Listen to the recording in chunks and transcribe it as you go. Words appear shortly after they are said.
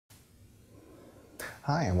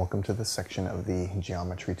Hi, and welcome to this section of the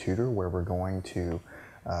Geometry Tutor where we're going to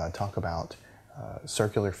talk about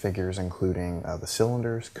circular figures including the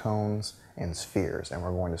cylinders, cones, and spheres. And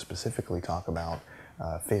we're going to specifically talk about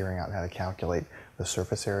figuring out how to calculate the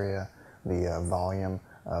surface area, the volume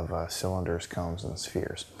of cylinders, cones, and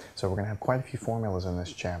spheres. So we're going to have quite a few formulas in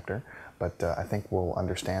this chapter, but I think we'll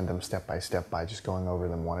understand them step by step by just going over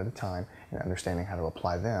them one at a time and understanding how to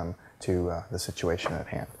apply them to the situation at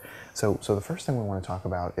hand. So the first thing we want to talk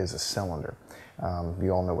about is a cylinder.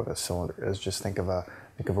 You all know what a cylinder is. Just think of a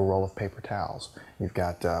roll of paper towels. You've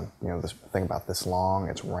got this thing about this long.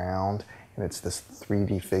 It's round, and it's this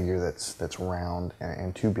 3D figure that's round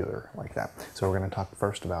and tubular like that. So we're going to talk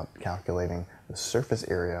first about calculating the surface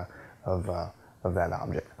area of that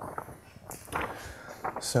object.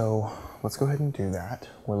 So let's go ahead and do that.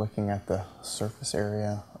 We're looking at the surface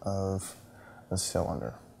area of a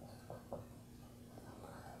cylinder.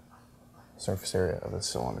 Surface area of a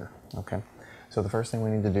cylinder. Okay. So the first thing we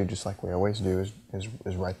need to do, just like we always do,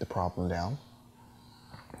 is write the problem down.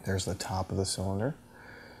 There's the top of the cylinder.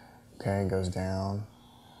 Okay, it goes down,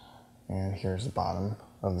 and here's the bottom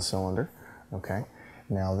of the cylinder. Okay.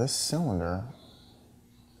 Now this cylinder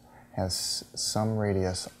has some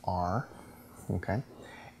radius r. Okay,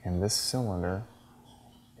 and this cylinder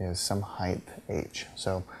is some height h.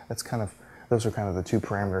 So that's those are kind of the two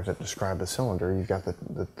parameters that describe the cylinder. You've got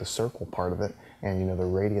the circle part of it, and you know the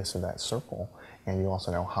radius of that circle, and you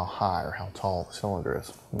also know how high or how tall the cylinder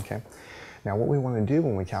is. Okay. Now what we want to do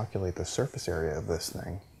when we calculate the surface area of this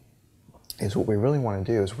thing is what we really want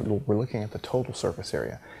to do is we're looking at the total surface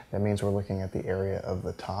area. That means we're looking at the area of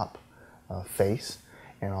the top face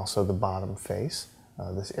and also the bottom face.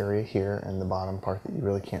 This area here and the bottom part that you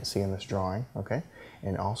really can't see in this drawing, okay?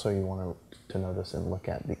 And also you want to notice and look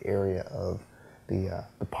at the area of the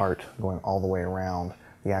part going all the way around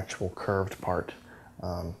the actual curved part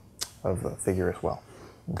of the figure as well,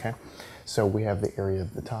 okay? So we have the area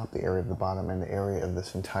of the top, the area of the bottom, and the area of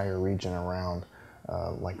this entire region around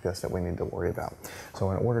like this that we need to worry about. So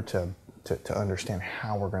in order to understand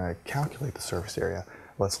how we're going to calculate the surface area,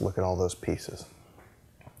 let's look at all those pieces.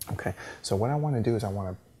 Okay, so what I want to do is I want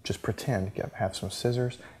to just pretend, have some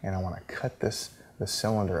scissors, and I want to cut this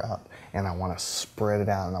cylinder up, and I want to spread it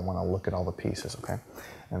out, and I want to look at all the pieces, okay?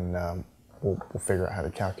 And we'll figure out how to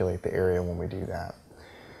calculate the area when we do that.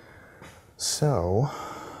 So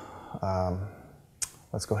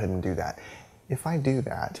let's go ahead and do that. If I do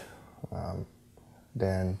that,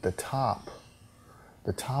 then the top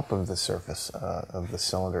of the surface of the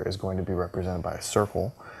cylinder is going to be represented by a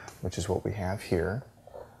circle, which is what we have here,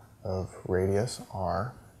 of radius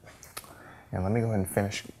r. And let me go ahead and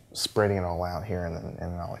finish spreading it all out here, and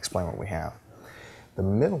then I'll explain what we have. The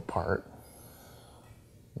middle part,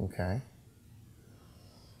 okay,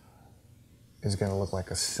 is going to look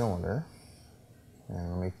like a cylinder.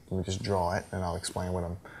 And let me just draw it, and I'll explain what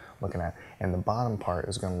I'm looking at. And the bottom part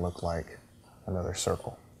is going to look like another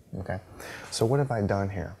circle. Okay, so what have I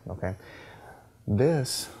done here? Okay,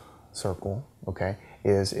 this circle, okay,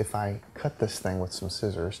 is if I cut this thing with some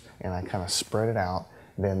scissors and I kind of spread it out,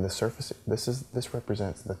 then the surface, this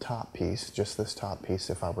represents the top piece, just this top piece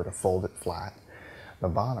if I were to fold it flat. The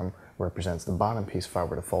bottom represents the bottom piece if I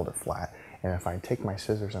were to fold it flat. And if I take my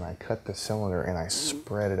scissors and I cut the cylinder and I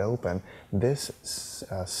spread it open, this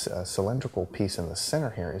cylindrical piece in the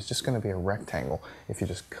center here is just going to be a rectangle. If you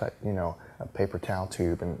just cut, a paper towel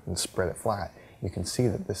tube and spread it flat, you can see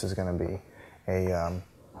that this is going to be a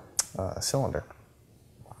cylinder.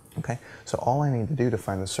 Okay, so all I need to do to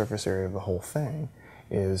find the surface area of the whole thing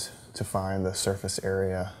is to find the surface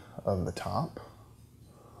area of the top,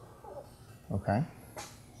 okay,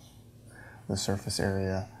 the surface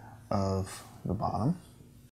area of the bottom,